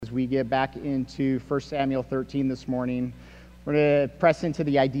as we get back into 1 Samuel 13 this morning. We're going to press into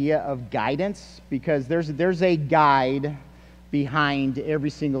the idea of guidance, because there's a guide behind every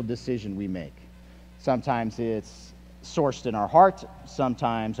single decision we make. Sometimes it's sourced in our heart.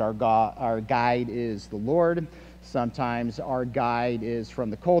 Sometimes our guide is the Lord. Sometimes our guide is from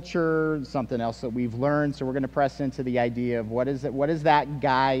the culture, something else that we've learned. So we're going to press into the idea of what is that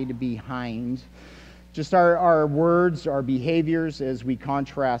guide behind just our words, our behaviors, as we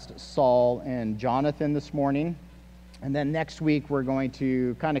contrast Saul and Jonathan this morning. And then next week we're going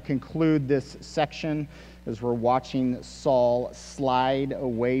to kind of conclude this section as we're watching Saul slide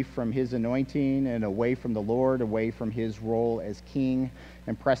away from his anointing and away from the Lord, away from his role as king,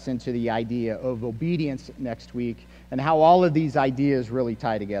 and press into the idea of obedience next week and how all of these ideas really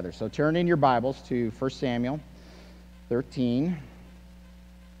tie together. So turn in your Bibles to 1 Samuel 13.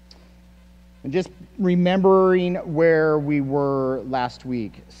 And just remembering where we were last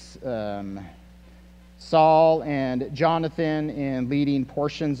week. Saul and Jonathan in leading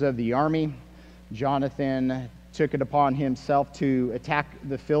portions of the army. Jonathan took it upon himself to attack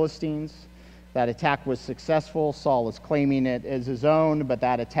the Philistines. That attack was successful. Saul is claiming it as his own, but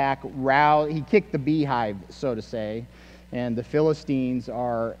that attack he kicked the beehive, so to say, and the Philistines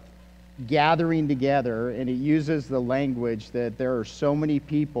are gathering together, and it uses the language that there are so many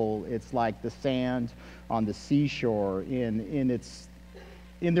people, it's like the sand on the seashore in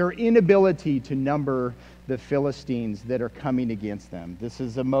their inability to number the Philistines that are coming against them. This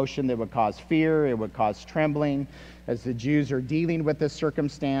is a motion that would cause fear, it would cause trembling. As the Jews are dealing with this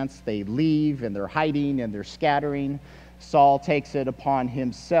circumstance, they leave and they're hiding and they're scattering. Saul takes it upon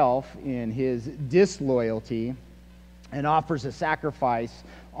himself in his disloyalty and offers a sacrifice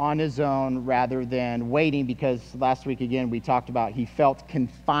on his own rather than waiting, because last week again we talked about he felt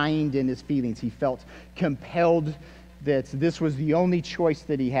confined in his feelings. He felt compelled that this was the only choice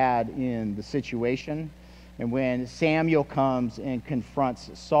that he had in the situation. And when Samuel comes and confronts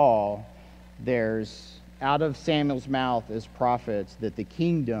Saul, there's out of Samuel's mouth as prophets that the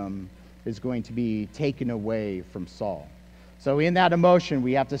kingdom is going to be taken away from Saul. So in that emotion,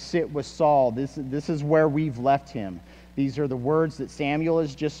 we have to sit with Saul. This is where we've left him. These are the words that Samuel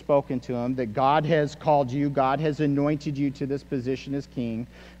has just spoken to him, that God has called you, God has anointed you to this position as king.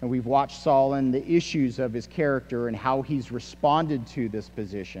 And we've watched Saul and the issues of his character and how he's responded to this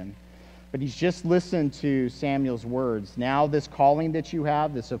position. But he's just listened to Samuel's words. Now this calling that you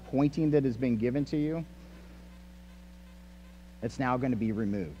have, this appointing that has been given to you, it's now going to be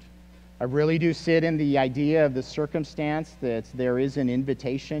removed. I really do sit in the idea of the circumstance that there is an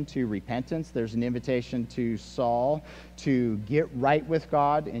invitation to repentance. There's an invitation to Saul to get right with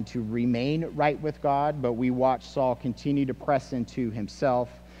God and to remain right with God. But we watch Saul continue to press into himself,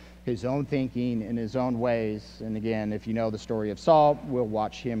 his own thinking, and his own ways. And again, if you know the story of Saul, we'll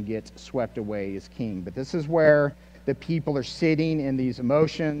watch him get swept away as king. But this is where the people are sitting in these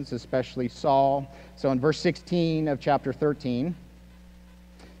emotions, especially Saul. So in verse 16 of chapter 13,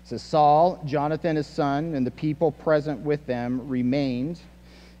 it says, Saul, Jonathan his son, and the people present with them remained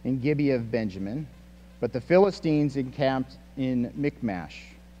in Gibeah of Benjamin, but the Philistines encamped in Michmash.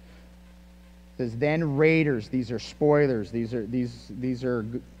 It says, then raiders, these are spoilers, these are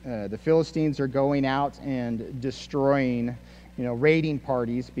the Philistines are going out and destroying, raiding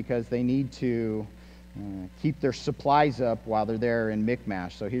parties because they need to keep their supplies up while they're there in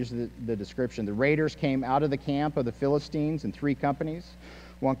Michmash. So here's the description. The raiders came out of the camp of the Philistines in 3 companies.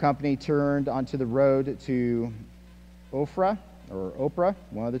 One company turned onto the road to Ophrah,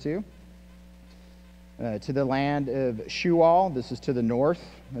 one of the two, to the land of Shual. This is to the north.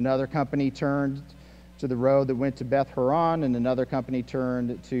 Another company turned to the road that went to Beth Horon, and another company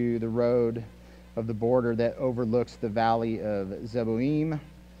turned to the road of the border that overlooks the valley of Zeboim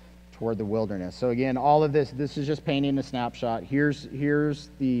toward the wilderness. So again, all of this is just painting a snapshot. Here's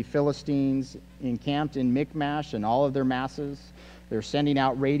the Philistines encamped in Michmash and all of their masses. They're sending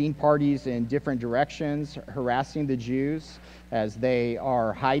out raiding parties in different directions, harassing the Jews as they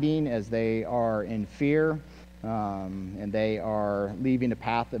are hiding, as they are in fear, and they are leaving a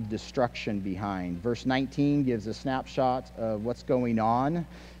path of destruction behind. Verse 19 gives a snapshot of what's going on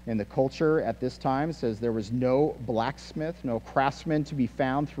in the culture at this time. It says there was no blacksmith, no craftsman to be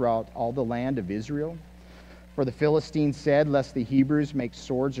found throughout all the land of Israel. For the Philistines said, lest the Hebrews make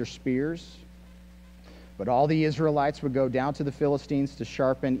swords or spears. But all the Israelites would go down to the Philistines to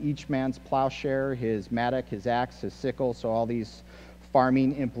sharpen each man's plowshare, his mattock, his axe, his sickle, so all these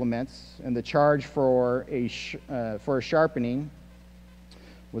farming implements. And the charge for a sharpening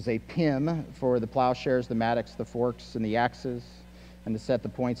was a pim for the plowshares, the mattocks, the forks, and the axes, and to set the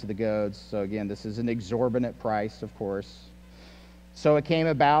points of the goads. So again, this is an exorbitant price, of course. So it came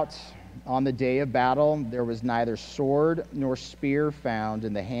about on the day of battle, there was neither sword nor spear found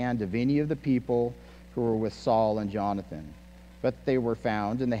in the hand of any of the people who were with Saul and Jonathan, but they were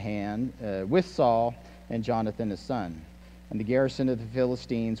found in the hand with Saul and Jonathan his son. And the garrison of the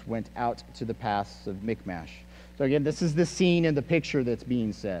Philistines went out to the pass of Michmash. So again, this is the scene in the picture that's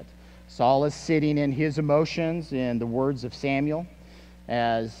being set. Saul is sitting in his emotions in the words of Samuel,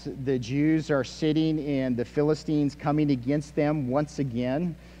 as the Jews are sitting in the Philistines coming against them once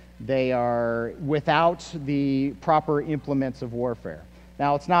again. They are without the proper implements of warfare.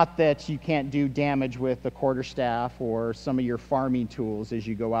 Now, it's not that you can't do damage with the quarterstaff or some of your farming tools as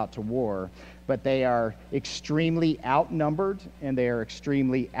you go out to war, but they are extremely outnumbered and they are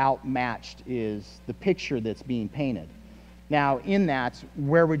extremely outmatched is the picture that's being painted. Now, in that,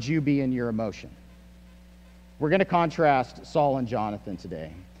 where would you be in your emotion? We're going to contrast Saul and Jonathan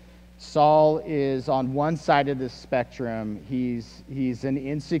today. Saul is on one side of the spectrum. He's an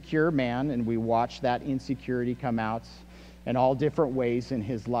insecure man, and we watch that insecurity come out in all different ways in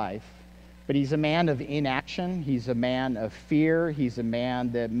his life. But he's a man of inaction. He's a man of fear. He's a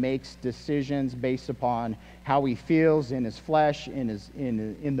man that makes decisions based upon how he feels in his flesh,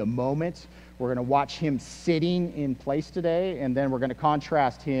 in the moment. We're going to watch him sitting in place today, and then we're going to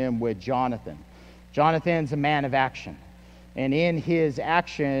contrast him with Jonathan. Jonathan's a man of action. And in his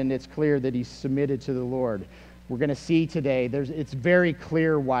action, it's clear that he's submitted to the Lord. We're going to see today, it's very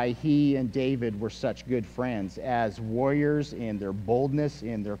clear why he and David were such good friends. As warriors in their boldness,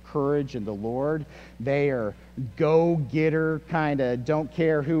 in their courage in the Lord, they are go-getter, kind of don't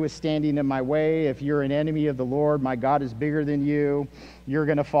care who is standing in my way. If you're an enemy of the Lord, my God is bigger than you. You're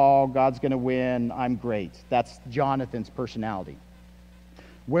going to fall. God's going to win. I'm great. That's Jonathan's personality.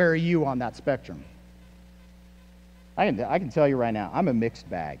 Where are you on that spectrum? I can tell you right now, I'm a mixed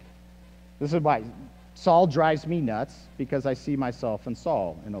bag. This is why Saul drives me nuts, because I see myself in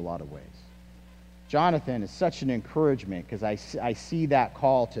Saul in a lot of ways. Jonathan is such an encouragement because I see that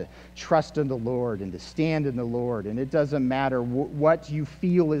call to trust in the Lord and to stand in the Lord. And it doesn't matter what you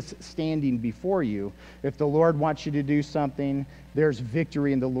feel is standing before you. If the Lord wants you to do something, there's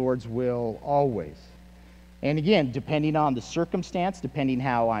victory in the Lord's will always. And again, depending on the circumstance, depending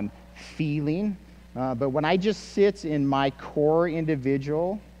how I'm feeling, but when I just sit in my core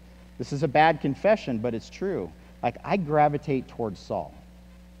individual, this is a bad confession, but it's true. Like, I gravitate towards Saul.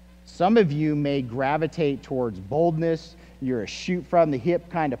 Some of you may gravitate towards boldness. You're a shoot from the hip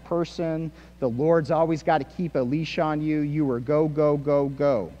kind of person. The Lord's always got to keep a leash on you. You are go, go, go,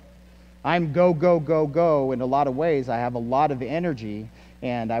 go. I'm go, go, go, go in a lot of ways. I have a lot of energy,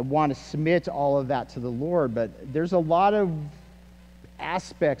 and I want to submit all of that to the Lord, but there's a lot of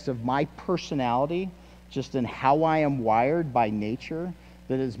aspects of my personality, just in how I am wired by nature,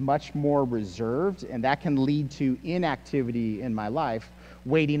 that is much more reserved, and that can lead to inactivity in my life,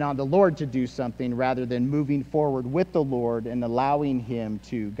 waiting on the Lord to do something rather than moving forward with the Lord and allowing him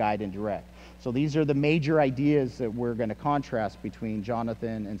to guide and direct. So these are the major ideas that we're going to contrast between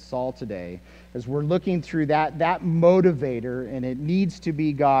Jonathan and Saul today, as we're looking through that motivator, and it needs to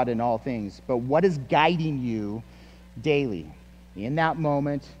be God in all things. But what is guiding you daily? In that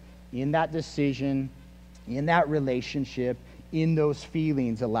moment, in that decision, in that relationship, in those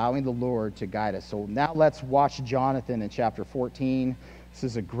feelings, allowing the Lord to guide us. So now let's watch Jonathan in chapter 14. This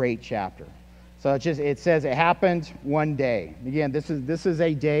is a great chapter. So it says it happened one day. Again, this is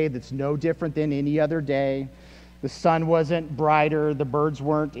a day that's no different than any other day. The sun wasn't brighter. The birds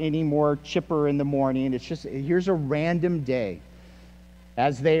weren't any more chipper in the morning. It's just, here's a random day.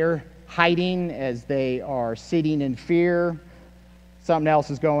 As they are hiding, as they are sitting in fear, something else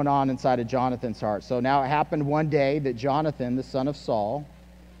is going on inside of Jonathan's heart. So now it happened one day that Jonathan, the son of Saul,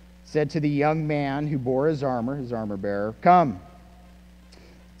 said to the young man who bore his armor bearer, "Come,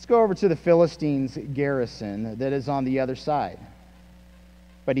 let's go over to the Philistines' garrison that is on the other side."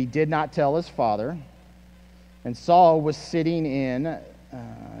 But he did not tell his father. And Saul was sitting in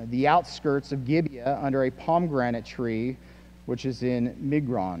the outskirts of Gibeah under a pomegranate tree, which is in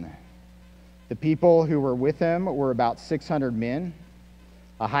Migron. The people who were with him were about 600 men.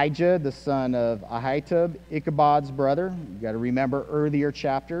 Ahijah, the son of Ahitub, Ichabod's brother. You've got to remember earlier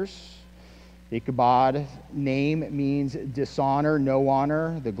chapters. Ichabod name means dishonor, no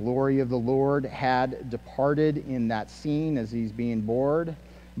honor. The glory of the Lord had departed in that scene as he's being born.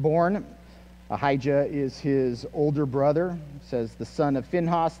 Ahijah is his older brother. It says the son of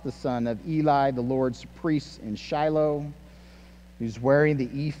Phinehas, the son of Eli, the Lord's priest in Shiloh. He's wearing the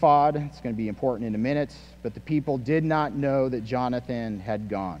ephod. It's going to be important in a minute. But the people did not know that Jonathan had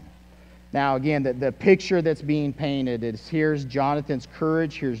gone. Now, again, the picture that's being painted is here's Jonathan's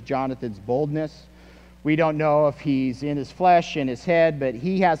courage, here's Jonathan's boldness. We don't know if he's in his flesh, in his head, but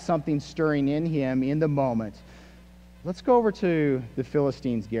he has something stirring in him in the moment. Let's go over to the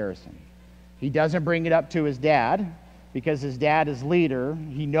Philistines' garrison. He doesn't bring it up to his dad, because his dad is leader,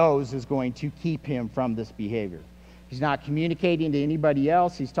 he knows is going to keep him from this behavior. He's not communicating to anybody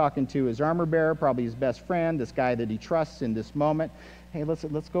else. He's talking to his armor bearer, probably his best friend, this guy that he trusts in this moment. Hey, let's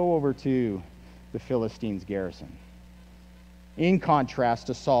go over to the Philistines' garrison. In contrast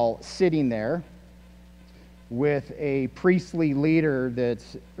to Saul sitting there with a priestly leader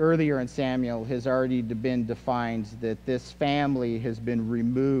that's earlier in Samuel has already been defined that this family has been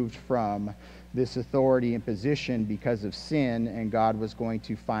removed from this authority and position because of sin, and God was going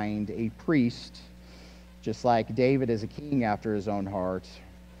to find a priest, just like David is a king after his own heart,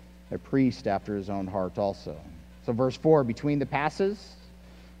 a priest after his own heart also. So verse 4, between the passes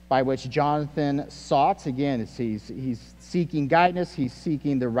by which Jonathan sought, again, he's seeking guidance, he's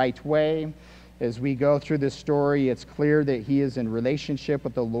seeking the right way. As we go through this story, it's clear that he is in relationship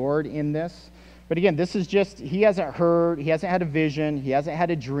with the Lord in this. But again, this is just, he hasn't heard, he hasn't had a vision, he hasn't had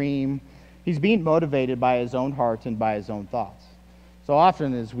a dream. He's being motivated by his own heart and by his own thoughts. So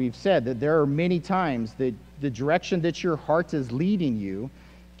often, as we've said, that there are many times that the direction that your heart is leading you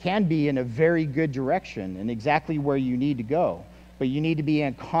can be in a very good direction and exactly where you need to go. But you need to be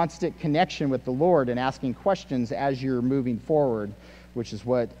in constant connection with the Lord and asking questions as you're moving forward, which is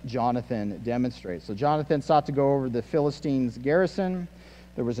what Jonathan demonstrates. So Jonathan sought to go over the Philistines' garrison.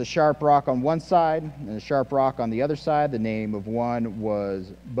 There was a sharp rock on one side and a sharp rock on the other side. The name of one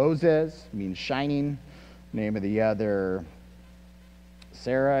was Bozez, means shining. The name of the other,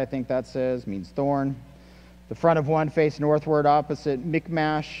 Sarah, I think that says, means thorn. The front of one faced northward opposite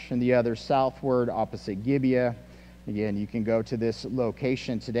Michmash, and the other southward opposite Gibeah. Again, you can go to this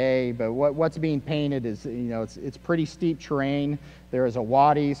location today, but what's being painted is, it's pretty steep terrain. There is a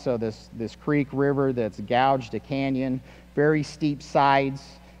wadi, so this creek river that's gouged a canyon, very steep sides.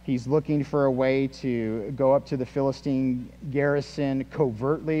 He's looking for a way to go up to the Philistine garrison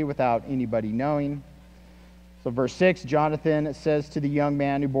covertly without anybody knowing. So verse 6, Jonathan says to the young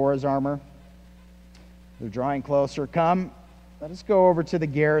man who bore his armor, they're drawing closer, come, let us go over to the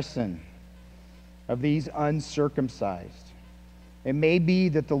garrison of these uncircumcised. It may be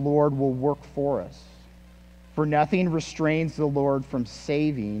that the Lord will work for us. For nothing restrains the Lord from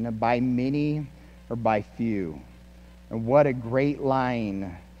saving by many or by few. And what a great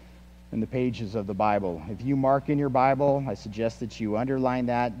line in the pages of the Bible. If you mark in your Bible, I suggest that you underline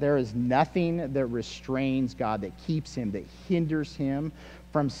that. There is nothing that restrains God, that keeps him, that hinders him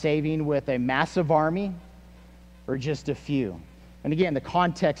from saving with a massive army or just a few. And again, the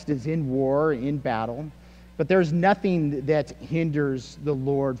context is in war, in battle, but there's nothing that hinders the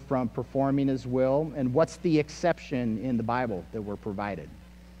Lord from performing his will. And what's the exception in the Bible that we're provided?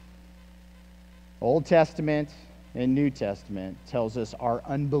 Old Testament and New Testament tells us our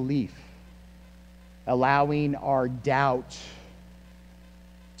unbelief, allowing our doubt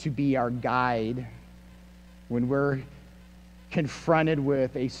to be our guide when we're confronted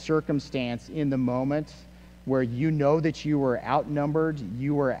with a circumstance in the moment where you know that you were outnumbered,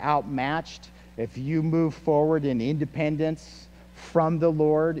 you were outmatched. If you move forward in independence from the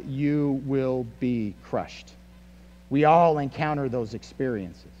Lord, you will be crushed. We all encounter those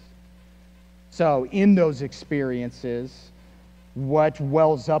experiences. So in those experiences, what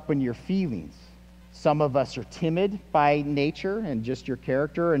wells up in your feelings? Some of us are timid by nature and just your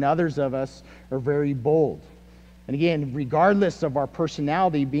character, and others of us are very bold. And again, regardless of our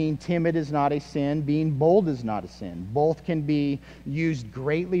personality, being timid is not a sin. Being bold is not a sin. Both can be used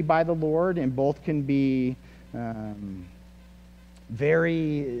greatly by the Lord, and both can be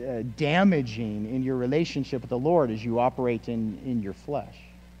very damaging in your relationship with the Lord as you operate in your flesh.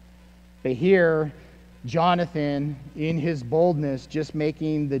 But here, Jonathan, in his boldness, just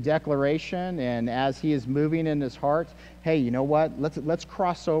making the declaration, and as he is moving in his heart, hey, you know what? Let's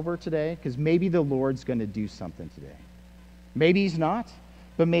cross over today, because maybe the Lord's going to do something today. Maybe he's not,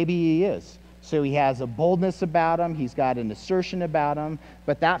 but maybe he is. So he has a boldness about him. He's got an assertion about him.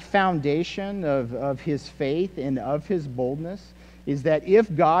 But that foundation of his faith and of his boldness is that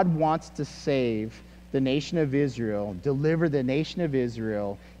if God wants to save the nation of Israel, deliver the nation of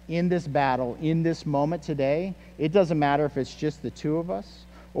Israel in this battle, in this moment today, it doesn't matter if it's just the two of us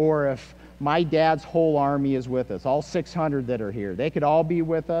or if my dad's whole army is with us, all 600 that are here. They could all be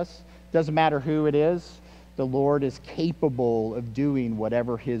with us. Doesn't matter who it is. The Lord is capable of doing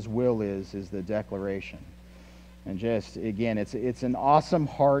whatever his will is the declaration. And just, again, it's an awesome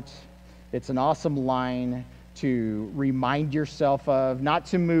heart. It's an awesome line to remind yourself of, not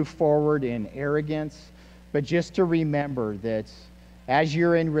to move forward in arrogance, but just to remember that as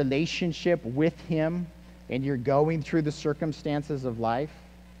you're in relationship with him and you're going through the circumstances of life,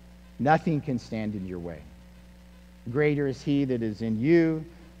 nothing can stand in your way. Greater is he that is in you,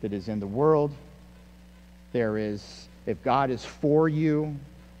 that is in the world. If God is for you,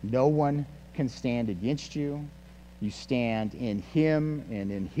 no one can stand against you. You stand in him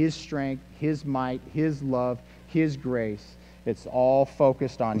and in his strength, his might, his love, his grace. It's all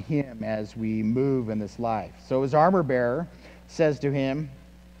focused on him as we move in this life. So his armor bearer says to him,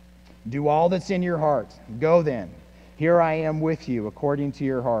 do all that's in your heart. Go then. Here I am with you according to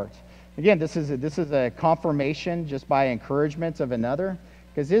your heart. Again, this is a confirmation just by encouragement of another,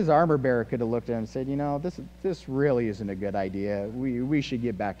 because his armor bearer could have looked at him and said, this really isn't a good idea. We should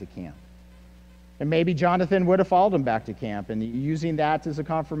get back to camp. And maybe Jonathan would have followed him back to camp and using that as a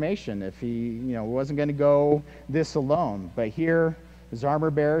confirmation if he wasn't going to go this alone. But here, his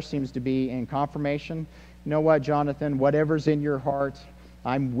armor bearer seems to be in confirmation. You know what, Jonathan? Whatever's in your heart,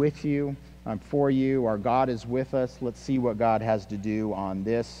 I'm with you. I'm for you. Our God is with us. Let's see what God has to do on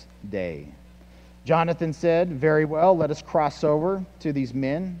this day. Jonathan said, very well, let us cross over to these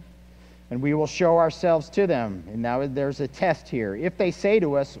men, and we will show ourselves to them. And now there's a test here. If they say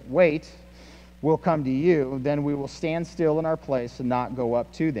to us, wait, we'll come to you, then we will stand still in our place and not go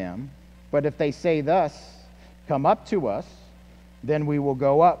up to them. But if they say thus, come up to us, then we will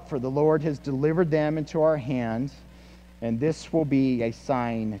go up, for the Lord has delivered them into our hands, and this will be a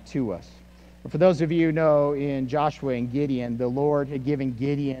sign to us. For those of you who know, in Joshua and Gideon, the Lord had given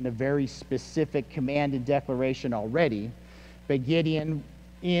Gideon a very specific command and declaration already. But Gideon,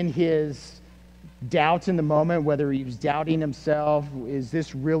 in his doubt in the moment, whether he was doubting himself, is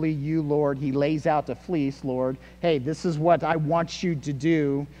this really you, Lord? He lays out the fleece, Lord. Hey, this is what I want you to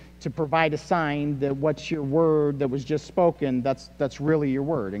do to provide a sign that what's your word that was just spoken, that's really your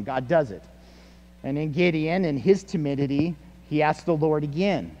word. And God does it. And in Gideon, in his timidity, he asked the Lord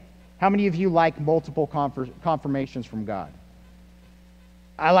again. How many of you like multiple confirmations from God?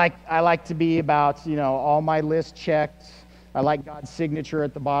 I like to be about, all my lists checked. I like God's signature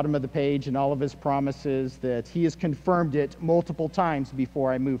at the bottom of the page and all of his promises, that he has confirmed it multiple times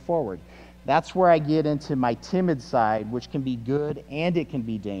before I move forward. That's where I get into my timid side, which can be good and it can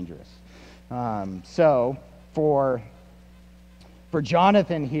be dangerous. So for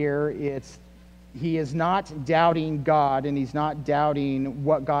Jonathan here, he is not doubting God, and he's not doubting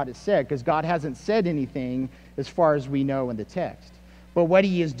what God has said, because God hasn't said anything as far as we know in the text. But what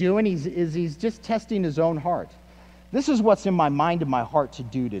he is doing is he's just testing his own heart. This is what's in my mind and my heart to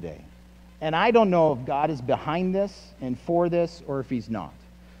do today. And I don't know if God is behind this and for this, or if he's not.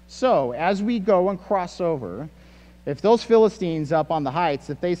 So as we go and cross over, if those Philistines up on the heights,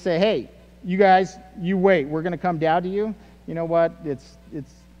 if they say, hey, you guys, you wait, we're going to come down to you, you know what? It's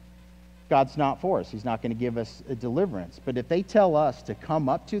God's not for us. He's not going to give us a deliverance. But if they tell us to come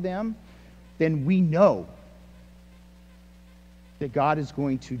up to them, then we know that God is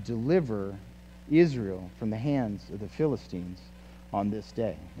going to deliver Israel from the hands of the Philistines on this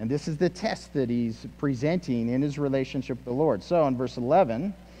day. And this is the test that he's presenting in his relationship with the Lord. So in verse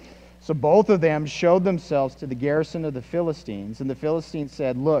 11, so both of them showed themselves to the garrison of the Philistines, and the Philistines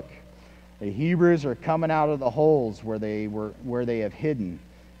said, look, the Hebrews are coming out of the holes where they have hidden.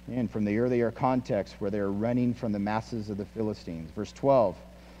 And from the earlier context where they're running from the masses of the Philistines. Verse 12,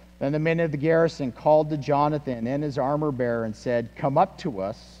 then the men of the garrison called to Jonathan and his armor bearer and said, come up to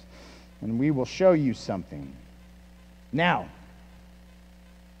us, and we will show you something. Now,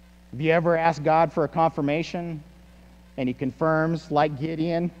 have you ever asked God for a confirmation, and he confirms like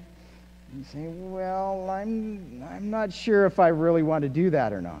Gideon? You say, well, I'm not sure if I really want to do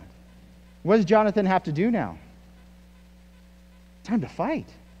that or not. What does Jonathan have to do now? Time to fight.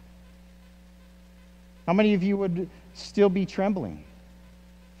 How many of you would still be trembling,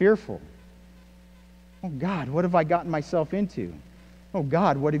 fearful? Oh God, what have I gotten myself into? Oh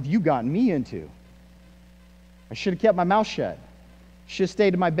God, what have you gotten me into? I should have kept my mouth shut. Should have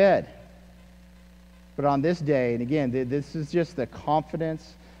stayed in my bed. But on this day, and again, this is just the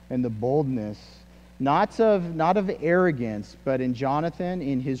confidence and the boldness, not of arrogance, but in Jonathan,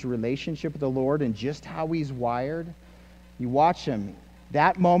 in his relationship with the Lord and just how he's wired. You watch him,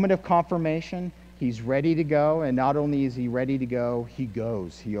 that moment of confirmation, he's ready to go, and not only is he ready to go, he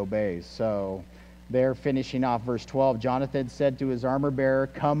goes, he obeys. So they're finishing off verse 12. Jonathan said to his armor bearer,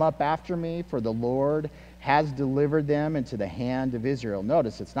 come up after me, for the Lord has delivered them into the hand of Israel.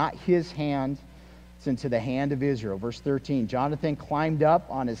 Notice, it's not his hand, it's into the hand of Israel. Verse 13, Jonathan climbed up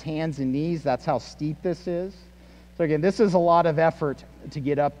on his hands and knees. That's how steep this is. So again, this is a lot of effort to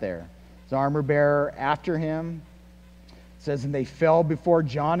get up there. His armor bearer after him. It says, and they fell before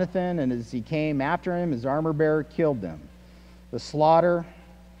Jonathan, and as he came after him, his armor bearer killed them. The slaughter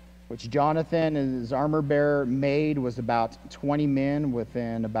which Jonathan and his armor bearer made was about 20 men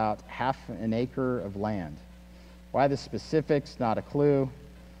within about half an acre of land. Why the specifics? Not a clue.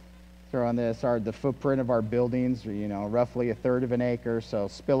 Throw on this are the footprint of our buildings, roughly a third of an acre. So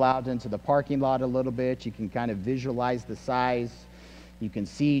spill out into the parking lot a little bit. You can kind of visualize the size. You can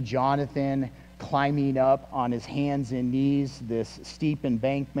see Jonathan climbing up on his hands and knees this steep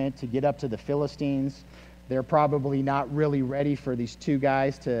embankment to get up to the Philistines. They're probably not really ready for these two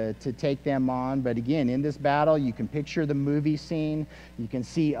guys to take them on. But again, in this battle, you can picture the movie scene. You can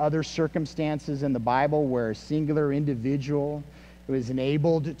see other circumstances in the Bible where a singular individual was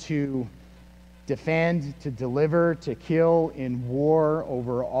enabled to defend, to deliver, to kill in war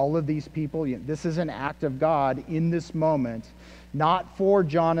over all of these people. This is an act of God in this moment, not for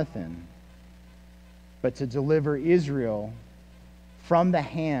Jonathan, but to deliver Israel from the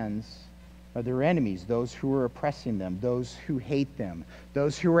hands of their enemies, those who are oppressing them, those who hate them,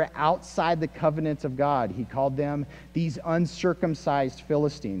 those who are outside the covenant of God. He called them these uncircumcised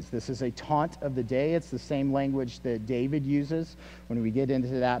Philistines. This is a taunt of the day. It's the same language that David uses when we get into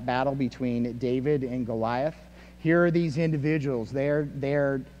that battle between David and Goliath. Here are these individuals.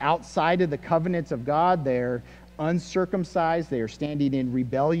 They're outside of the covenant of God. They're uncircumcised. They are standing in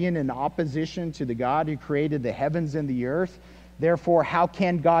rebellion and opposition to the God who created the heavens and the earth. Therefore, how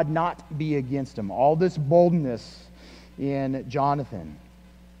can God not be against him? All this boldness in Jonathan.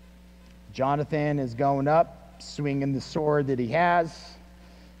 Jonathan is going up, swinging the sword that he has.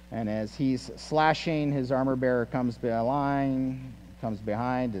 And as he's slashing, his armor bearer comes behind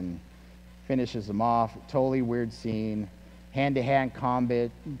and finishes him off. Totally weird scene. Hand-to-hand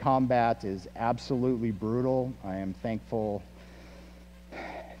combat is absolutely brutal. I am thankful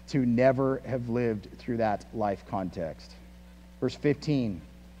to never have lived through that life context. Verse 15,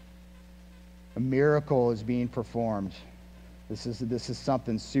 a miracle is being performed. This is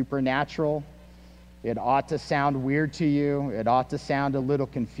something supernatural. It ought to sound weird to you. It ought to sound a little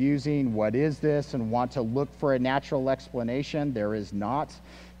confusing. What is this? And want to look for a natural explanation. There is not.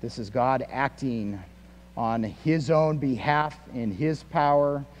 This is God acting on his own behalf in his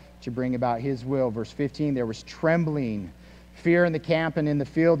power to bring about his will. Verse 15, there was trembling, fear in the camp and in the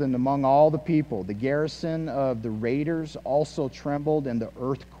field and among all the people. The garrison of the raiders also trembled and the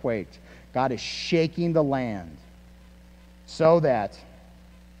earth quaked. God is shaking the land so that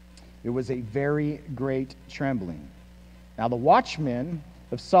it was a very great trembling. Now the watchmen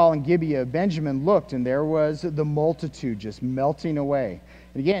of Saul and Gibeah of Benjamin looked, and there was the multitude just melting away.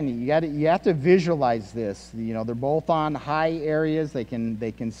 And again, you have to visualize this. They're both on high areas. They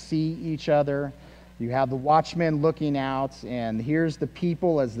can see each other. You have the watchmen looking out, and here's the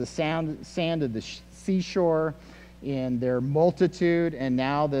people as the sand of the seashore in their multitude. And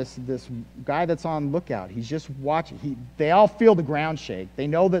now this guy that's on lookout, he's just watching. They all feel the ground shake. They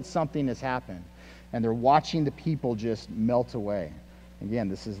know that something has happened, and they're watching the people just melt away. Again,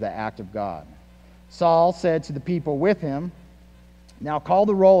 this is the act of God. Saul said to the people with him, "Now call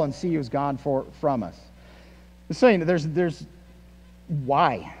the roll and see who's gone from us." I'm saying there's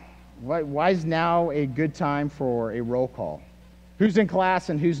why? Why is now a good time for a roll call? Who's in class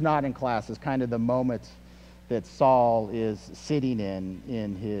and who's not in class is kind of the moment that Saul is sitting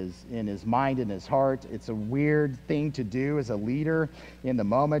in his mind and his heart. It's a weird thing to do as a leader in the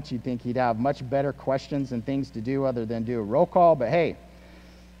moment. You'd think he'd have much better questions and things to do other than do a roll call. But hey,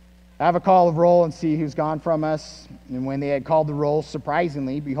 have a call of roll and see who's gone from us. And when they had called the roll,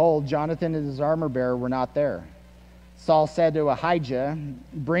 surprisingly, behold, Jonathan and his armor bearer were not there. Saul said to Ahijah,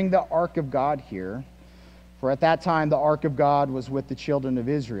 "Bring the ark of God here." For at that time the ark of God was with the children of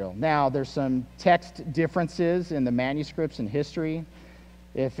Israel. Now, there's some text differences in the manuscripts and history.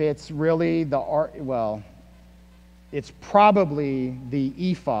 If it's really the ark, well, it's probably the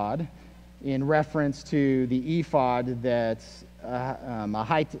ephod in reference to the ephod that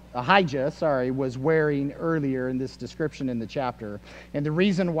Ahijah was wearing earlier in this description in the chapter. And the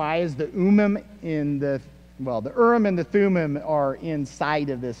reason why is the Urim and the Thummim are inside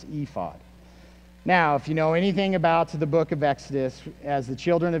of this ephod. Now, if you know anything about the book of Exodus, as the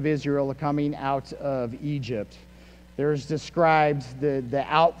children of Israel are coming out of Egypt, there's described the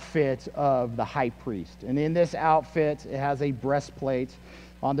outfit of the high priest. And in this outfit, it has a breastplate.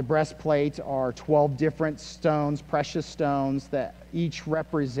 On the breastplate are 12 different stones, precious stones, that each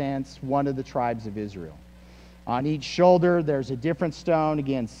represents one of the tribes of Israel. On each shoulder, there's a different stone.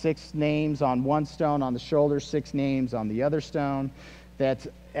 Again, 6 names on one stone on the shoulder, 6 names on the other stone. That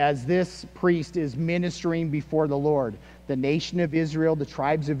as this priest is ministering before the Lord, the nation of Israel, the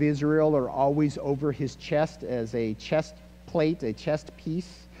tribes of Israel are always over his chest as a chest plate, a chest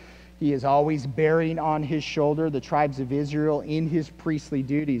piece. He is always bearing on his shoulder the tribes of Israel in his priestly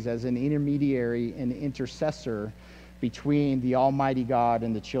duties as an intermediary and intercessor between the Almighty God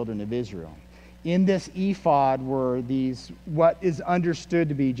and the children of Israel. In this ephod were these, what is understood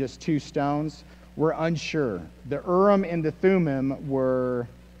to be just two stones. We're unsure. The Urim and the Thummim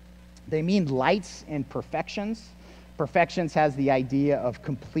they mean lights and perfections. Perfections has the idea of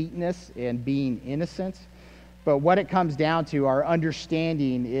completeness and being innocent. But what it comes down to, our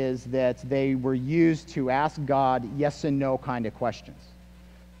understanding is that they were used to ask God yes and no kind of questions.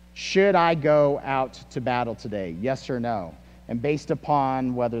 Should I go out to battle today? Yes or no? And based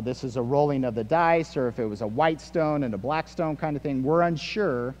upon whether this is a rolling of the dice or if it was a white stone and a black stone kind of thing, we're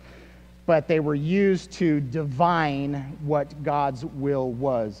unsure. But they were used to divine what God's will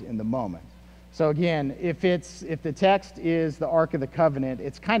was in the moment. So again, if the text is the Ark of the Covenant,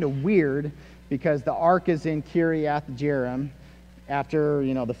 it's kind of weird because the Ark is in Kiriath Jearim. After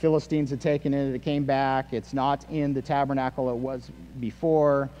the Philistines had taken it, it came back. It's not in the tabernacle it was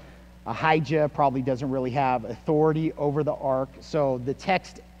before. Ahijah probably doesn't really have authority over the Ark. So the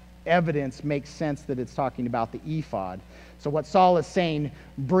text evidence makes sense that it's talking about the ephod. So what Saul is saying,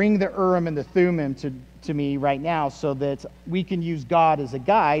 bring the Urim and the Thummim to me right now so that we can use God as a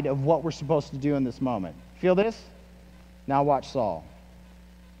guide of what we're supposed to do in this moment. Feel this? Now watch Saul.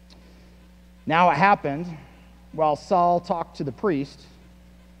 Now it happened while Saul talked to the priest.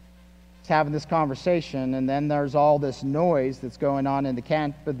 He's having this conversation, and then there's all this noise that's going on in the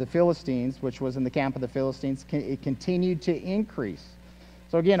camp of the Philistines, which was in the camp of the Philistines. It continued to increase.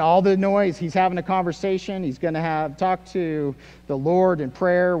 So again, all the noise, he's having a conversation. He's going to talk to the Lord in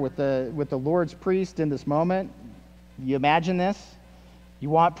prayer with the Lord's priest in this moment. You imagine this? You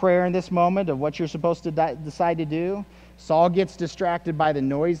want prayer in this moment of what you're supposed to decide to do? Saul gets distracted by the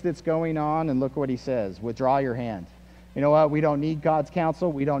noise that's going on, and look what he says. Withdraw your hand. You know what? We don't need God's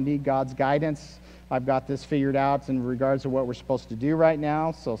counsel. We don't need God's guidance. I've got this figured out in regards to what we're supposed to do right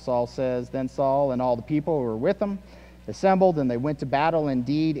now. So Saul says, then Saul and all the people who were with him assembled, and they went to battle.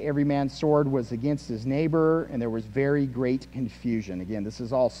 Indeed, every man's sword was against his neighbor, and there was very great confusion. Again, this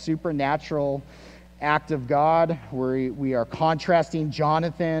is all supernatural act of God, where we are contrasting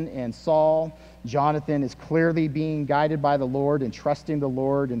Jonathan and Saul. Jonathan is clearly being guided by the Lord and trusting the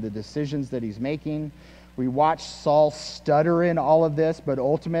Lord in the decisions that he's making. We watch Saul stutter in all of this, but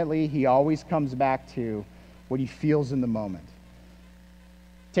ultimately he always comes back to what he feels in the moment.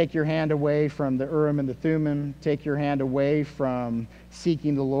 Take your hand away from the Urim and the Thummim. Take your hand away from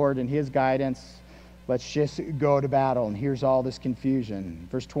seeking the Lord and his guidance. Let's just go to battle. And here's all this confusion.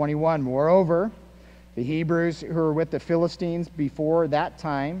 Verse 21, moreover, the Hebrews who were with the Philistines before that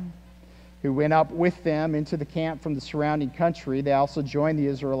time, who went up with them into the camp from the surrounding country, they also joined the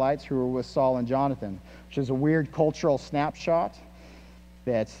Israelites who were with Saul and Jonathan, which is a weird cultural snapshot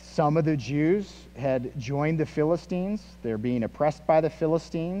that some of the Jews had joined the Philistines. They're being oppressed by the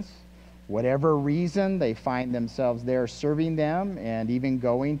Philistines. Whatever reason, they find themselves there serving them and even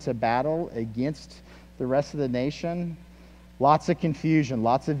going to battle against the rest of the nation. Lots of confusion,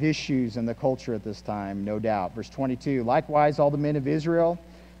 lots of issues in the culture at this time, no doubt. Verse 22, likewise all the men of Israel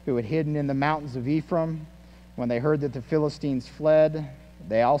who had hidden in the mountains of Ephraim, when they heard that the Philistines fled,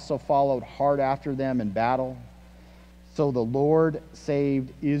 they also followed hard after them in battle. So the Lord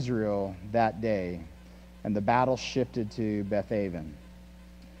saved Israel that day, and the battle shifted to Bethaven.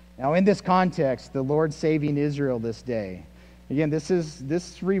 Now in this context, the Lord saving Israel this day, again,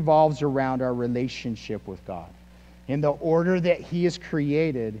 this revolves around our relationship with God. In the order that he has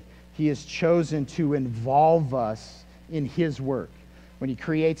created, he has chosen to involve us in his work. When he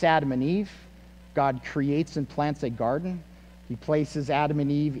creates Adam and Eve, God creates and plants a garden. He places Adam and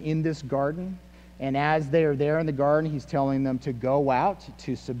Eve in this garden. And as they're there in the garden, he's telling them to go out,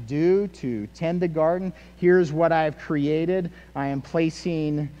 to subdue, to tend the garden. Here's what I've created. I am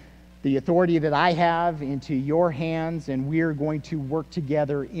placing the authority that I have into your hands, and we're going to work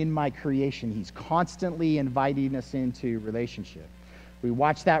together in my creation. He's constantly inviting us into relationship. We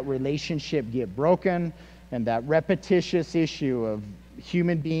watch that relationship get broken, and that repetitious issue of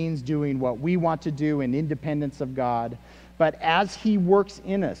human beings doing what we want to do in independence of God. But as he works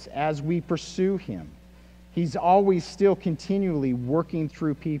in us, as we pursue him, he's always still continually working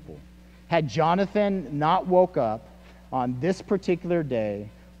through people. Had Jonathan not woke up on this particular day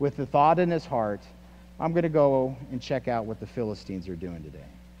with the thought in his heart, I'm going to go and check out what the Philistines are doing today.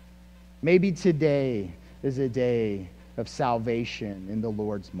 Maybe today is a day of salvation in the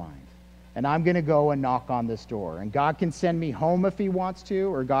Lord's mind. And I'm going to go and knock on this door. And God can send me home if he wants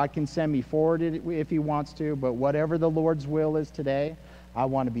to, or God can send me forward if he wants to. But whatever the Lord's will is today, I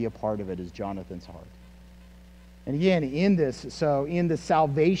want to be a part of it, is Jonathan's heart. And again, in the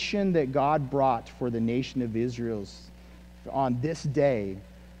salvation that God brought for the nation of Israel on this day,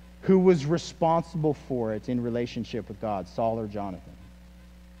 who was responsible for it in relationship with God, Saul or Jonathan?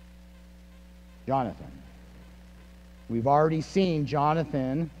 Jonathan. We've already seen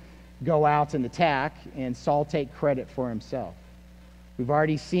Jonathan go out and attack, and Saul take credit for himself. We've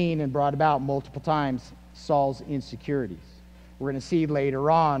already seen and brought about multiple times Saul's insecurities. We're going to see later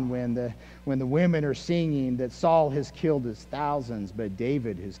on when the women are singing that Saul has killed his thousands, but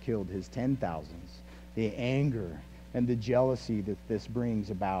David has killed his 10,000s. The anger and the jealousy that this brings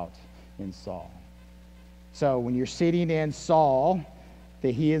about in Saul. So when you're sitting in Saul,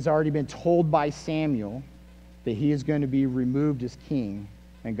 that he has already been told by Samuel that he is going to be removed as king,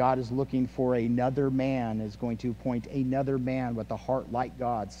 and God is looking for another man, is going to appoint another man with a heart like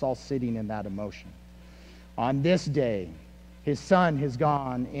God. Saul's sitting in that emotion. On this day, his son has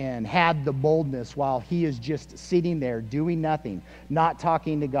gone and had the boldness while he is just sitting there doing nothing, not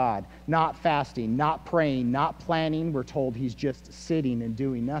talking to God, not fasting, not praying, not planning. We're told he's just sitting and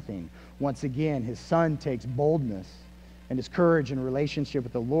doing nothing. Once again, his son takes boldness and his courage and relationship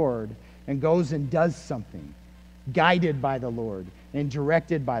with the Lord and goes and does something, guided by the Lord and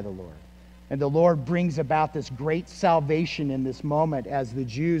directed by the Lord. And the Lord brings about this great salvation in this moment as the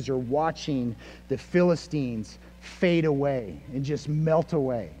Jews are watching the Philistines fade away and just melt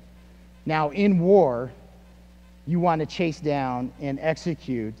away. Now, in war, you want to chase down and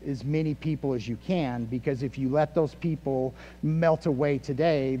execute as many people as you can, because if you let those people melt away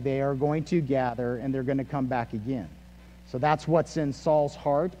today, they are going to gather and they're going to come back again. So that's what's in Saul's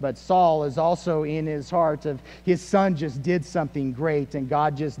heart. But Saul is also in his heart of his son just did something great, and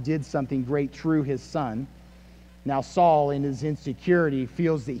God just did something great through his son. Now Saul, in his insecurity,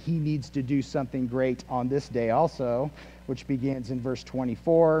 feels that he needs to do something great on this day also, which begins in verse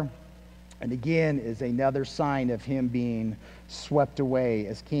 24. And again is another sign of him being swept away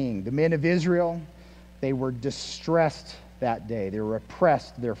as king. The men of Israel, they were distressed that day. They were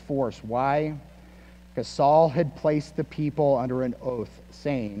oppressed, their force. Why? Because Saul had placed the people under an oath,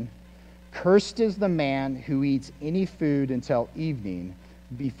 saying, "Cursed is the man who eats any food until evening,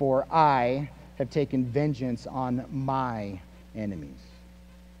 before I have taken vengeance on my enemies."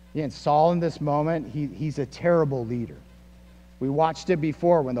 Again, Saul in this moment, he's a terrible leader. We watched it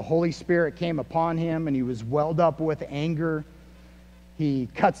before when the Holy Spirit came upon him and he was welled up with anger. He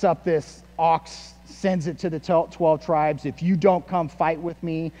cuts up this ox, sends it to the 12 tribes. If you don't come fight with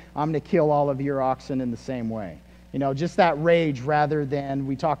me, I'm going to kill all of your oxen in the same way. You know, just that rage, rather than,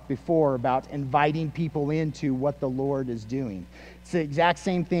 we talked before about inviting people into what the Lord is doing. It's the exact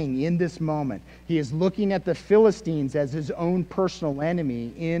same thing in this moment. He is looking at the Philistines as his own personal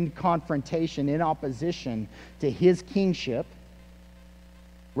enemy, in confrontation, in opposition to his kingship,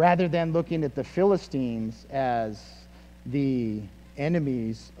 rather than looking at the Philistines as the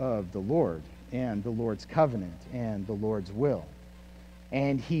enemies of the Lord and the Lord's covenant and the Lord's will.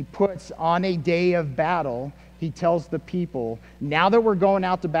 And he puts on a day of battle, he tells the people, now that we're going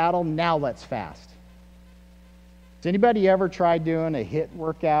out to battle, now let's fast. Has anybody ever tried doing a HIIT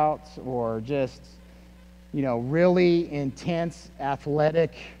workout or just, really intense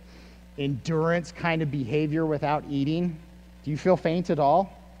athletic endurance kind of behavior without eating? Do you feel faint at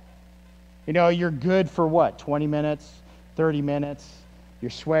all? You're good for what, 20 minutes, 30 minutes? You're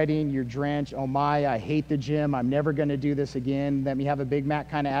sweating, you're drenched. Oh my, I hate the gym. I'm never going to do this again. Let me have a Big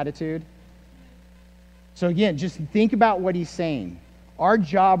Mac kind of attitude. So again, just think about what he's saying. Our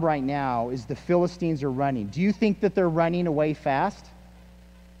job right now is the Philistines are running. Do you think that they're running away fast?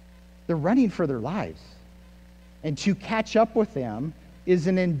 They're running for their lives. And to catch up with them is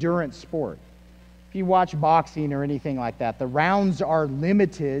an endurance sport. If you watch boxing or anything like that, the rounds are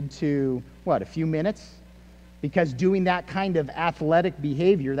limited to, a few minutes? Because doing that kind of athletic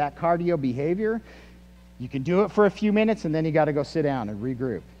behavior, that cardio behavior, you can do it for a few minutes and then you got to go sit down and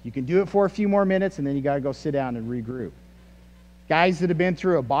regroup. You can do it for a few more minutes and then you got to go sit down and regroup. Guys that have been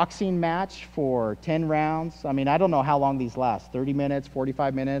through a boxing match for 10 rounds, I don't know how long these last, 30 minutes,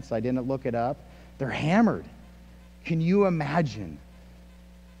 45 minutes, I didn't look it up. They're hammered. Can you imagine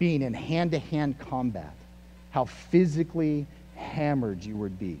being in hand-to-hand combat, how physically hammered you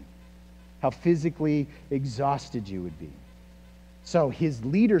would be? How physically exhausted you would be. So his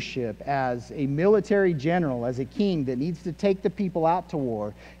leadership as a military general, as a king that needs to take the people out to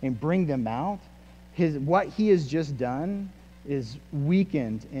war and bring them out, what he has just done is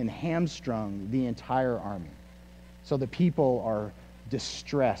weakened and hamstrung the entire army. So the people are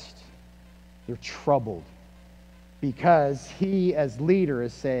distressed. They're troubled because he as leader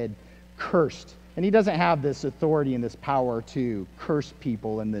has said, "Cursed And he doesn't have this authority and this power to curse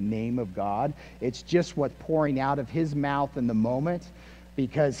people in the name of God. It's just what's pouring out of his mouth in the moment,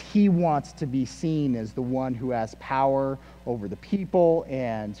 because he wants to be seen as the one who has power over the people,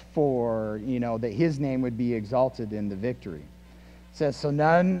 and for, that his name would be exalted in the victory. It says, so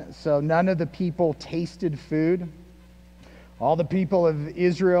none of the people tasted food. All the people of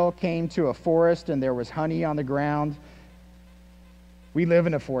Israel came to a forest, and there was honey on the ground. We live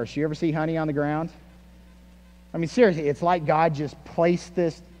in a forest. You ever see honey on the ground? I mean, seriously, it's like God just placed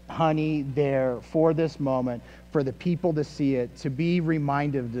this honey there for this moment, for the people to see it, to be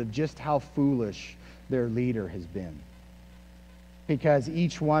reminded of just how foolish their leader has been. Because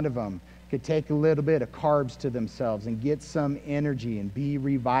each one of them could take a little bit of carbs to themselves and get some energy and be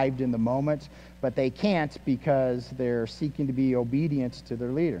revived in the moment, but they can't because they're seeking to be obedient to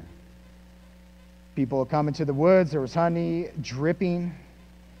their leader. People come into the woods, there was honey dripping.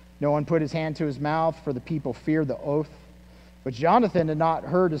 No one put his hand to his mouth, for the people feared the oath. But Jonathan had not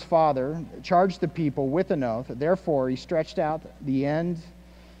heard his father, charged the people with an oath. Therefore he stretched out the end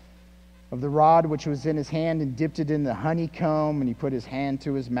of the rod which was in his hand and dipped it in the honeycomb, and he put his hand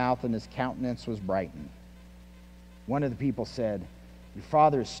to his mouth, and his countenance was brightened. One of the people said, your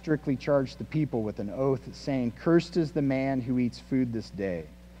father has strictly charged the people with an oath, saying, cursed is the man who eats food this day.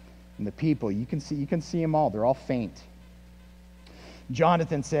 And the people, you can see them all, they're all faint.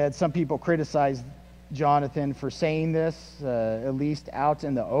 Jonathan said, some people criticized Jonathan for saying this, at least out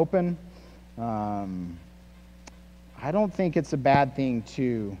in the open. I don't think it's a bad thing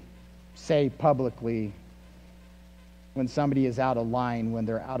to say publicly when somebody is out of line, when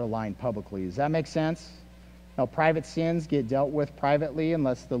they're out of line publicly. Does that make sense? Now, private sins get dealt with privately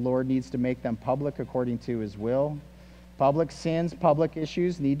unless the Lord needs to make them public according to his will. Public sins, public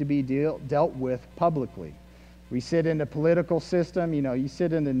issues need to be dealt with publicly. We sit in the political system, you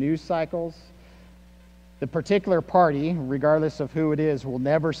sit in the news cycles. The particular party, regardless of who it is, will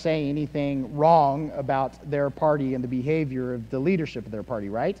never say anything wrong about their party and the behavior of the leadership of their party,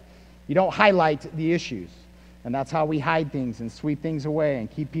 right? You don't highlight the issues. And that's how we hide things and sweep things away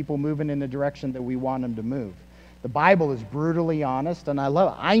and keep people moving in the direction that we want them to move. The Bible is brutally honest, and I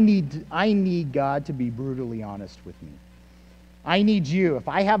love it. I need God to be brutally honest with me. I need you. If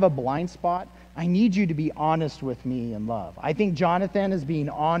I have a blind spot, I need you to be honest with me in love. I think Jonathan is being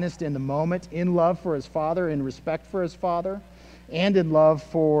honest in the moment, in love for his father, in respect for his father, and in love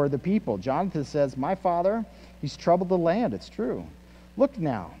for the people. Jonathan says, my father, he's troubled the land. It's true. Look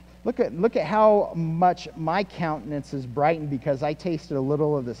now. Look at how much my countenance is brightened because I tasted a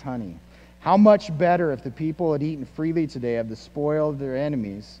little of this honey. How much better if the people had eaten freely today of the spoil of their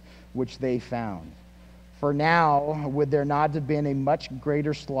enemies, which they found. For now, would there not have been a much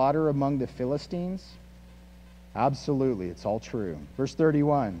greater slaughter among the Philistines? Absolutely, it's all true. Verse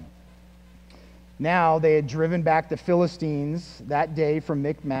 31. Now they had driven back the Philistines that day from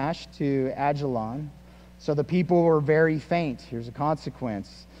Michmash to Ajalon. So the people were very faint. Here's a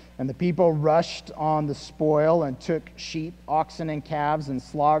consequence. And the people rushed on the spoil and took sheep, oxen, and calves and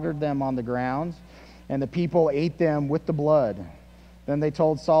slaughtered them on the ground. And the people ate them with the blood. Then they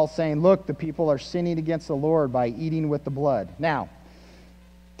told Saul, saying, look, the people are sinning against the Lord by eating with the blood. Now,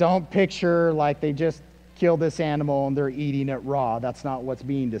 don't picture like they just killed this animal and they're eating it raw. That's not what's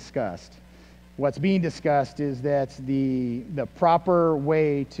being discussed. What's being discussed is that the proper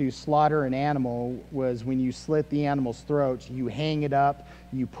way to slaughter an animal was when you slit the animal's throat, you hang it up,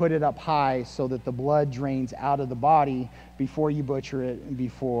 you put it up high so that the blood drains out of the body before you butcher it and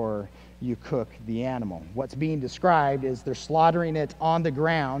before you cook the animal. What's being described is they're slaughtering it on the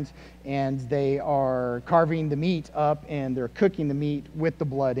ground and they are carving the meat up and they're cooking the meat with the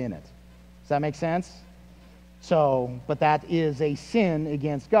blood in it. Does that make sense? So, but that is a sin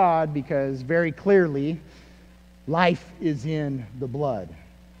against God because very clearly life is in the blood.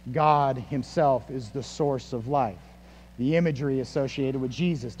 God himself is the source of life. The imagery associated with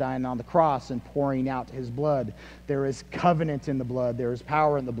Jesus dying on the cross and pouring out his blood. There is covenant in the blood. There is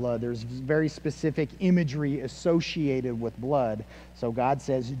power in the blood. There's very specific imagery associated with blood. So God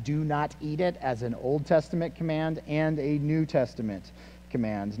says, do not eat it as an Old Testament command and a New Testament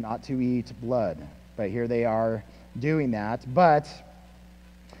command not to eat blood. But here they are doing that. But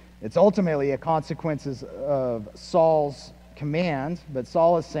it's ultimately a consequence of Saul's command. But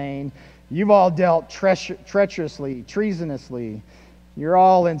Saul is saying, you've all dealt treacherously, treasonously. You're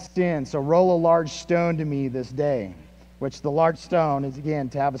all in sin. So roll a large stone to me this day. Which the large stone is, again,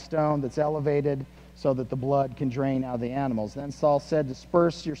 to have a stone that's elevated so that the blood can drain out of the animals. Then Saul said,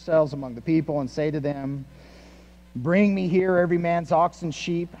 disperse yourselves among the people and say to them, bring me here every man's ox and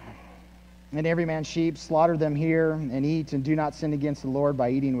sheep, and every man's sheep, slaughter them here and eat, and do not sin against the Lord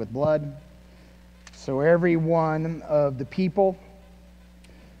by eating with blood. So every one of the people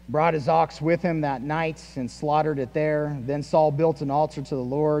brought his ox with him that night and slaughtered it there. Then Saul built an altar to the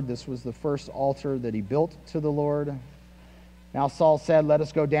Lord. This was the first altar that he built to the Lord. Now Saul said, "Let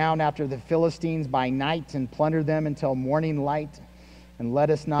us go down after the Philistines by night and plunder them until morning light, and let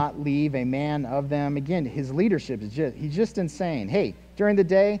us not leave a man of them." Again, his leadership is he's just insane. Hey, during the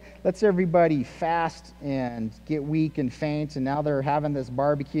day, let's everybody fast and get weak and faint, and now they're having this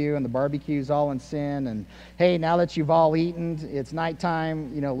barbecue, and the barbecue's all in sin, and hey, now that you've all eaten, it's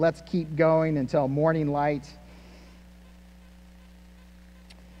nighttime, let's keep going until morning light.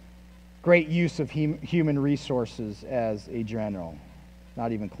 Great use of human resources as a general.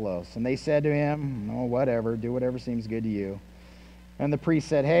 Not even close. And they said to him, "Oh, whatever, do whatever seems good to you." And the priest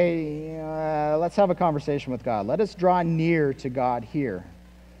said, "Hey, let's have a conversation with God. Let us draw near to God here."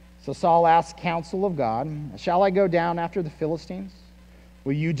 So Saul asked counsel of God, "Shall I go down after the Philistines?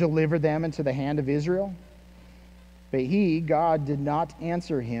 Will you deliver them into the hand of Israel?" But God, did not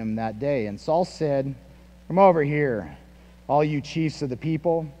answer him that day. And Saul said, "Come over here, all you chiefs of the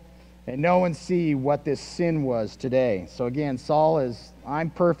people, and know and see what this sin was today." So again, Saul is,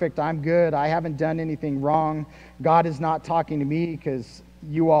 I'm perfect, I'm good, I haven't done anything wrong. God is not talking to me because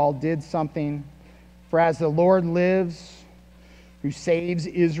you all did something. "For as the Lord lives, who saves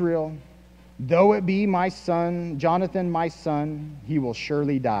Israel, though it be my son, Jonathan my son, he will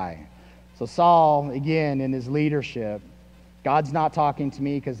surely die." So Saul, again, in his leadership, God's not talking to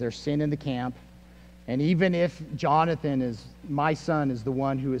me because there's sin in the camp. And even if Jonathan, my son, is the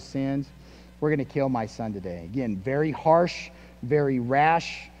one who has sinned, we're going to kill my son today. Again, very harsh, very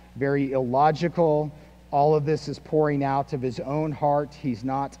rash, very illogical. All of this is pouring out of his own heart. He's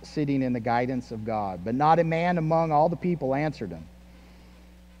not sitting in the guidance of God. But not a man among all the people answered him.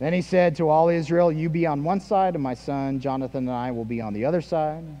 Then he said to all Israel, "You be on one side, and my son Jonathan and I will be on the other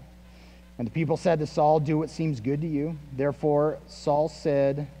side." And the people said to Saul, "Do what seems good to you." Therefore Saul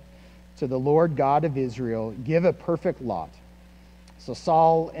said to the Lord God of Israel, "Give a perfect lot." So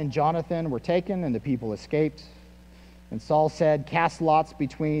Saul and Jonathan were taken, and the people escaped. And Saul said, "Cast lots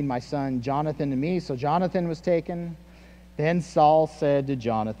between my son Jonathan and me." So Jonathan was taken. Then Saul said to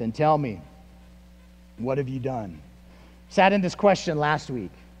Jonathan, "Tell me, what have you done?" Sat in this question last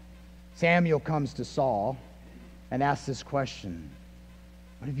week. Samuel comes to Saul and asks this question,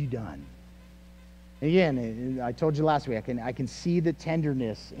 "What have you done?" Again, I told you last week, I can see the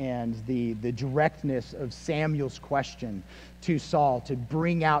tenderness and the directness of Samuel's question to Saul to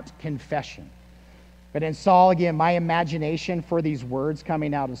bring out confession. But in Saul, again, my imagination for these words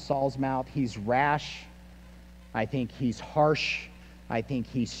coming out of Saul's mouth, he's rash. I think he's harsh. I think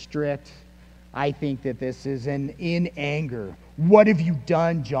he's strict. I think that this is in anger. "What have you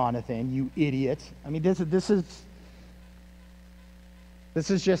done, Jonathan, you idiot?" I mean, this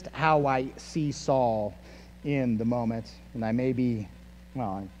is just how I see Saul in the moment. And I may be,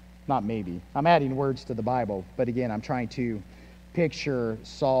 well, not maybe. I'm adding words to the Bible. But again, I'm trying to picture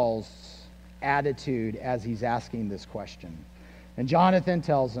Saul's attitude as he's asking this question. And Jonathan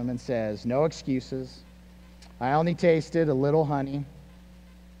tells him and says, "No excuses. I only tasted a little honey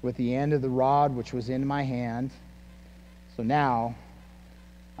with the end of the rod which was in my hand. So now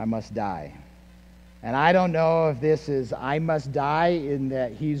I must die." And I don't know if this is "I must die" in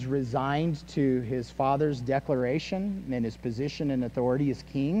that he's resigned to his father's declaration and his position and authority as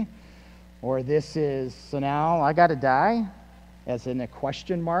king, or this is "so now I got to die," as in a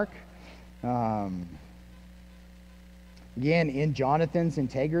question mark. Again, in Jonathan's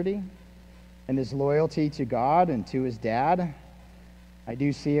integrity and his loyalty to God and to his dad, I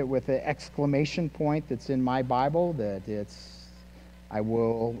do see it with an exclamation point that's in my Bible, that it's, "I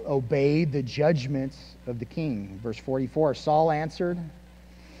will obey the judgments of the king." Verse 44, Saul answered,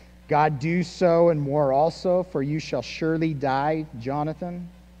 "God do so and more also, for you shall surely die, Jonathan."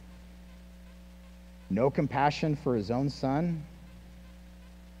 No compassion for his own son.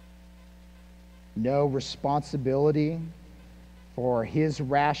 No responsibility for his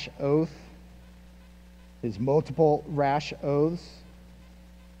rash oath, his multiple rash oaths.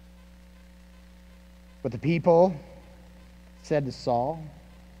 But the people said to Saul,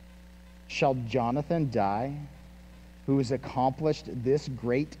 "Shall Jonathan die, who has accomplished this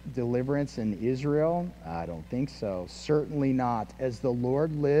great deliverance in Israel?" I don't think so. Certainly not. "As the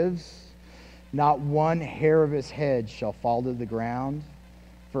Lord lives, not one hair of his head shall fall to the ground,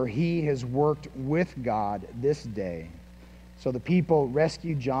 for he has worked with God this day." So the people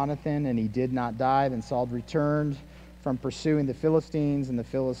rescued Jonathan, and he did not die. Then Saul returned from pursuing the Philistines, and the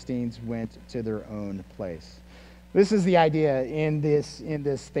Philistines went to their own place. This is the idea in this.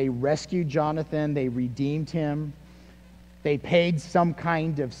 They rescued Jonathan. They redeemed him. They paid some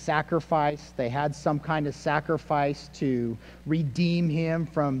kind of sacrifice. They had some kind of sacrifice to redeem him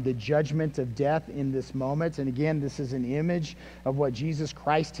from the judgment of death in this moment. And again, this is an image of what Jesus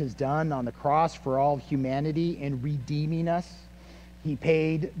Christ has done on the cross for all humanity in redeeming us. He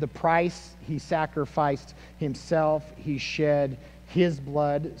paid the price. He sacrificed himself. He shed his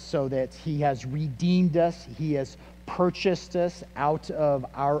blood so that he has redeemed us. He has purchased us out of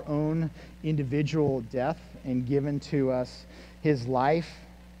our own individual death and given to us his life.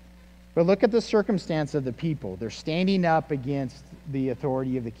 But look at the circumstance of the people. They're standing up against the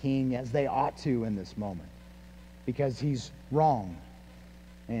authority of the king, as they ought to in this moment, because he's wrong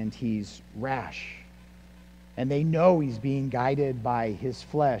and he's rash. And they know he's being guided by his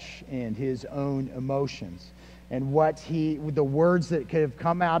flesh and his own emotions. And the words that could have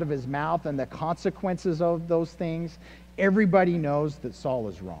come out of his mouth and the consequences of those things, everybody knows that Saul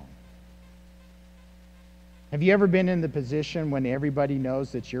is wrong. Have you ever been in the position when everybody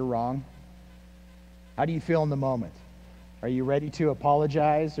knows that you're wrong? How do you feel in the moment? Are you ready to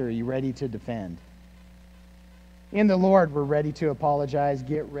apologize, or are you ready to defend? In the Lord, we're ready to apologize,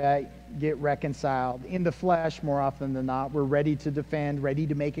 get reconciled. In the flesh, more often than not, we're ready to defend, ready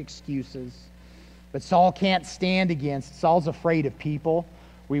to make excuses. But Saul can't stand against. Saul's afraid of people.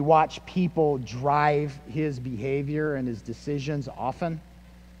 We watch people drive his behavior and his decisions often,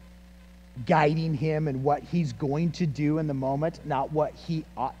 guiding him in what he's going to do in the moment, not what he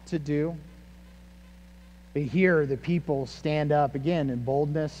ought to do. But here, the people stand up again in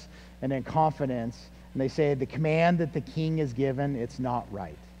boldness and in confidence, and they say, the command that the king has given, it's not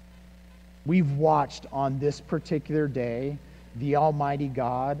right. We've watched on this particular day the Almighty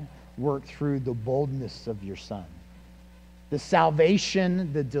God work through the boldness of your Son. The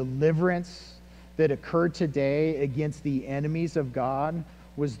salvation, the deliverance that occurred today against the enemies of God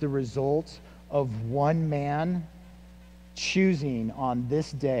was the result of one man choosing on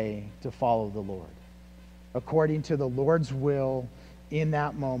this day to follow the Lord, according to the Lord's will in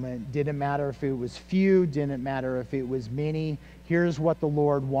that moment. Didn't matter if it was few, didn't matter if it was many. Here's what the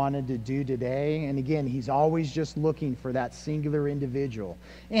Lord wanted to do today. And again, he's always just looking for that singular individual.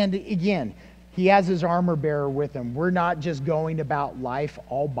 And again, he has his armor bearer with him. We're not just going about life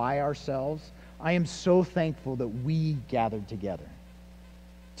all by ourselves. I am so thankful that we gathered together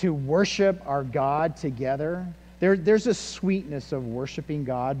to worship our God together. There's a sweetness of worshiping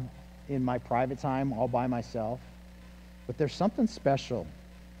God in my private time all by myself. But there's something special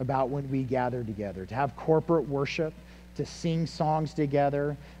about when we gather together, to have corporate worship, to sing songs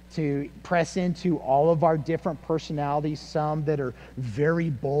together, to press into all of our different personalities, some that are very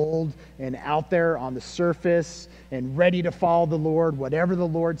bold and out there on the surface and ready to follow the Lord, whatever the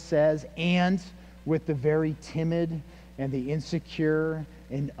Lord says, and with the very timid and the insecure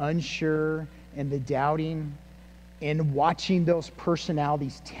and unsure and the doubting, and watching those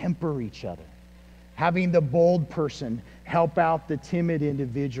personalities temper each other. Having the bold person help out the timid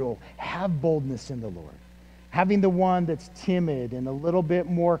individual. Have boldness in the Lord. Having the one that's timid and a little bit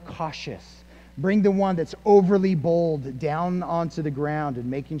more cautious. Bring the one that's overly bold down onto the ground and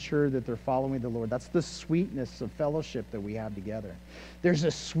making sure that they're following the Lord. That's the sweetness of fellowship that we have together. There's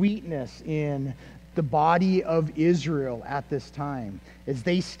a sweetness in the body of Israel at this time as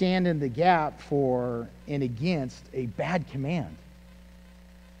they stand in the gap for and against a bad command.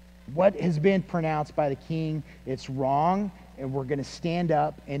 What has been pronounced by the king, it's wrong, and we're going to stand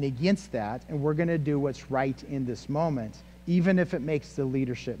up and against that, and we're going to do what's right in this moment, even if it makes the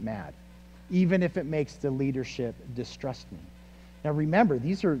leadership mad, even if it makes the leadership distrust me. Now remember,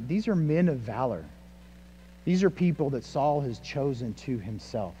 these are men of valor. These are people that Saul has chosen to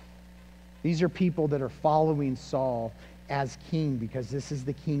himself. These are people that are following Saul as king because this is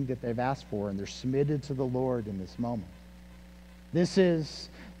the king that they've asked for, and they're submitted to the Lord in this moment.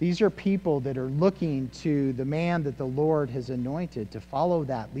 These are people that are looking to the man that the Lord has anointed to follow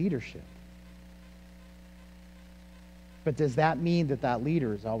that leadership. But does that mean that that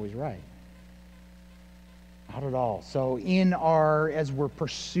leader is always right? Not at all. So as we're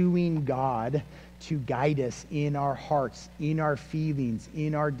pursuing God to guide us in our hearts, in our feelings,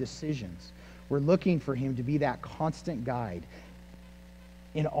 in our decisions, we're looking for him to be that constant guide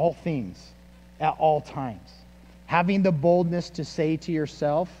in all things, at all times. Having the boldness to say to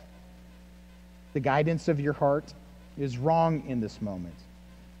yourself, the guidance of your heart is wrong in this moment.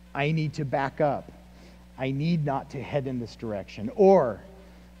 I need to back up. I need not to head in this direction. Or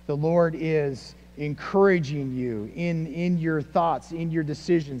the Lord is encouraging you in your thoughts, in your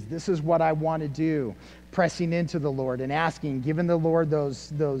decisions. This is what I want to do. Pressing into the Lord and asking, giving the Lord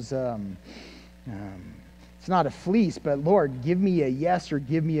those it's not a fleece, but Lord, give me a yes or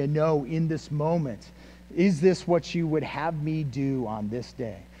give me a no in this moment. Is this what you would have me do on this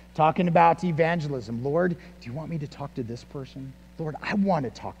day? Talking about evangelism. Lord, do you want me to talk to this person? Lord, I want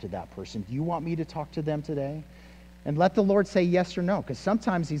to talk to that person. Do you want me to talk to them today? And let the Lord say yes or no, because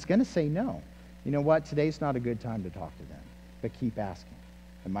sometimes he's going to say no. You know what? Today's not a good time to talk to them, but keep asking.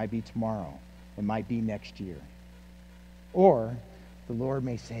 It might be tomorrow. It might be next year. Or the Lord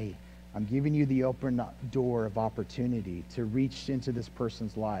may say, I'm giving you the open door of opportunity to reach into this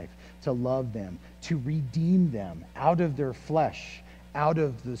person's life, to love them, to redeem them out of their flesh, out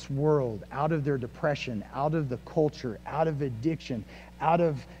of this world, out of their depression, out of the culture, out of addiction, out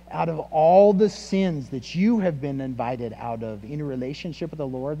of all the sins that you have been invited out of in a relationship with the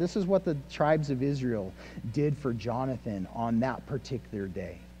Lord. This is what the tribes of Israel did for Jonathan on that particular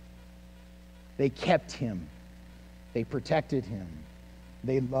day. They kept him. They protected him.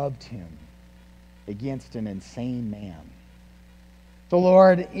 They loved him against an insane man. So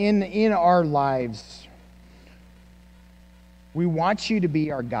Lord, in our lives, we want you to be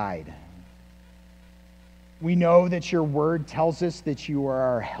our guide. We know that your word tells us that you are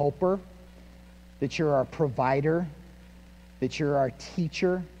our helper, that you're our provider, that you're our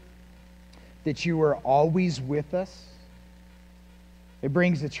teacher, that you are always with us. It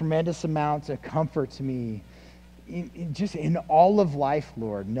brings a tremendous amount of comfort to me just in all of life,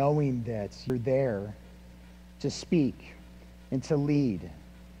 Lord, knowing that you're there to speak and to lead.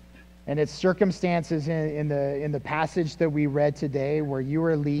 And it's circumstances in the passage that we read today where you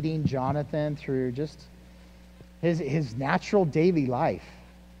are leading Jonathan through just his natural daily life.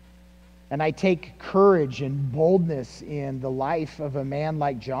 And I take courage and boldness in the life of a man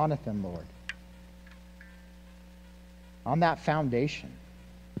like Jonathan, Lord. On that foundation,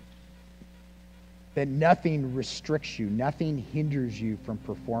 that nothing restricts you, nothing hinders you from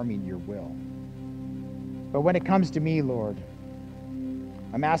performing your will. But when it comes to me, Lord,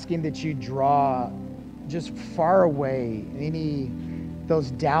 I'm asking that you draw just far away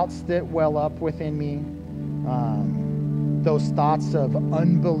those doubts that well up within me, those thoughts of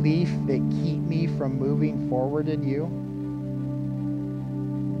unbelief that keep me from moving forward in you.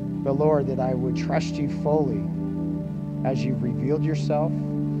 But Lord, that I would trust you fully as you've revealed yourself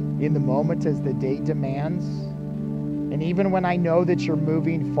in the moment as the day demands. And even when I know that you're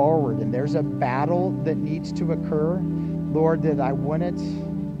moving forward and there's a battle that needs to occur, Lord, that I wouldn't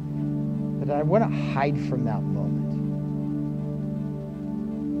hide from that moment.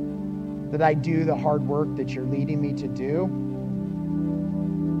 That I do the hard work that you're leading me to do,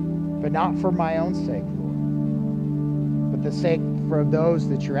 but not for my own sake, Lord, but the sake for those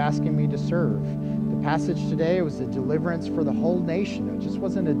that you're asking me to serve. The passage today was a deliverance for the whole nation. It just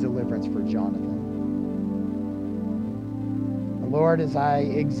wasn't a deliverance for Jonathan. And Lord, as I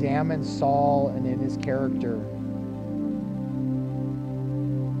examine Saul and in his character,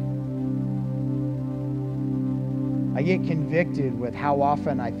 I get convicted with how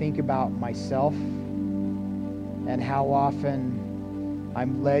often I think about myself and how often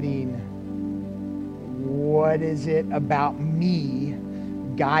I'm letting what is it about me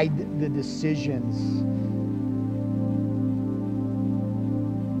guide the decisions.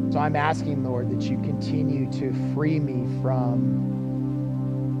 So I'm asking, Lord, that you continue to free me from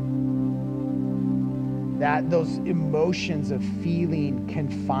those emotions of feeling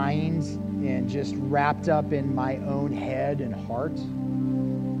confined and just wrapped up in my own head and heart.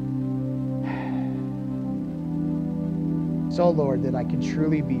 So, Lord, that I can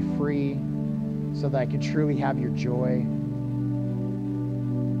truly be free, so that I can truly have your joy,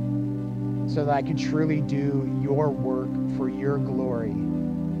 so that I can truly do your work for your glory.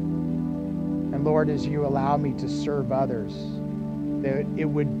 And Lord, as you allow me to serve others, that it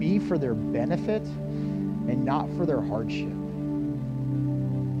would be for their benefit and not for their hardship.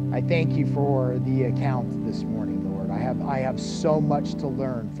 I thank you for the account this morning, Lord. I have so much to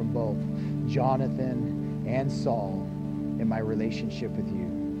learn from both Jonathan and Saul in my relationship with you.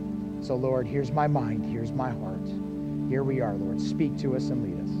 So, Lord, here's my mind, here's my heart. Here we are, Lord. Speak to us and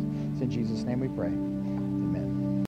lead us. It's in Jesus' name we pray.